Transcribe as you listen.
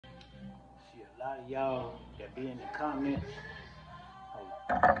lot of y'all that be in the comments. Oh,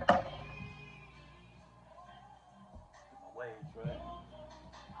 my waves, right?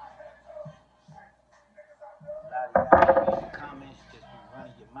 A lot of y'all be in the comments just be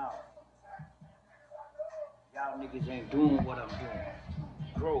running your mouth. Y'all niggas ain't doing what I'm doing.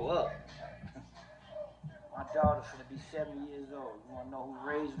 Grow up. My daughter's gonna be 7 years old. You wanna know who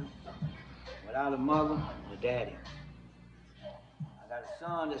raised her? Without a mother, a daddy. I got a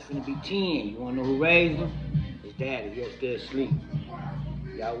son that's finna be 10. You wanna know who raised him? His daddy. He's still asleep.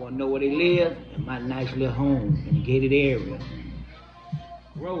 Y'all wanna know where they live? In my nice little home in the gated area.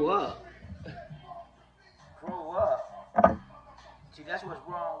 Grow up. Grow up. See, that's what's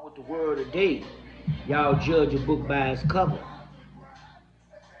wrong with the world today. Y'all judge a book by its cover.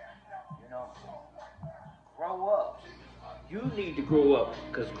 You know? Grow up. You need to grow up,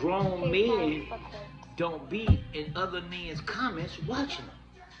 because grown men don't be in other men's comments watching them.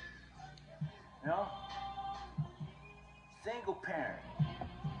 You know? Single parent.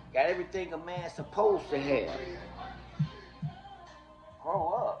 Got everything a man's supposed to have.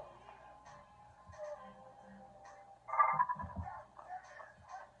 Grow up.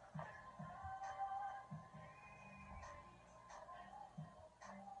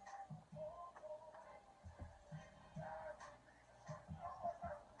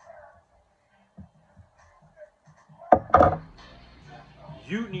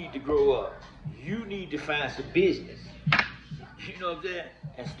 You need to grow up. You need to find some business. You know what I'm saying?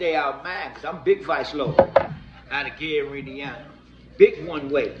 And stay out of mine, because I'm big vice lord out of Gary, Indiana. Big one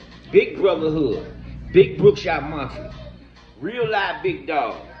way. Big brotherhood. Big Brookshire Mafia. Real live big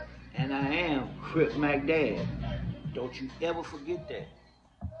dog. And I am Crip Mac dad. Don't you ever forget that.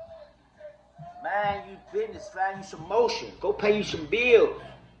 Mind you business, find you some motion. Go pay you some bills.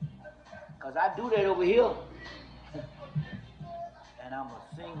 Because I do that over here. And I'm a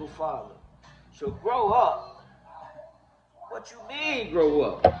single father. So grow up. What you mean grow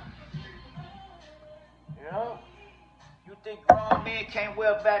up? You know? You think grown men can't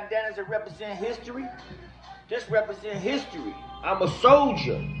wear bandanas that represent history? This represents history. I'm a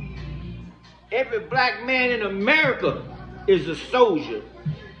soldier. Every black man in America is a soldier.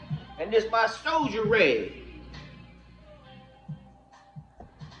 And this my soldier rag.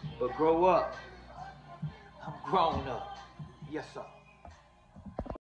 But grow up. I'm grown up. Yes, sir.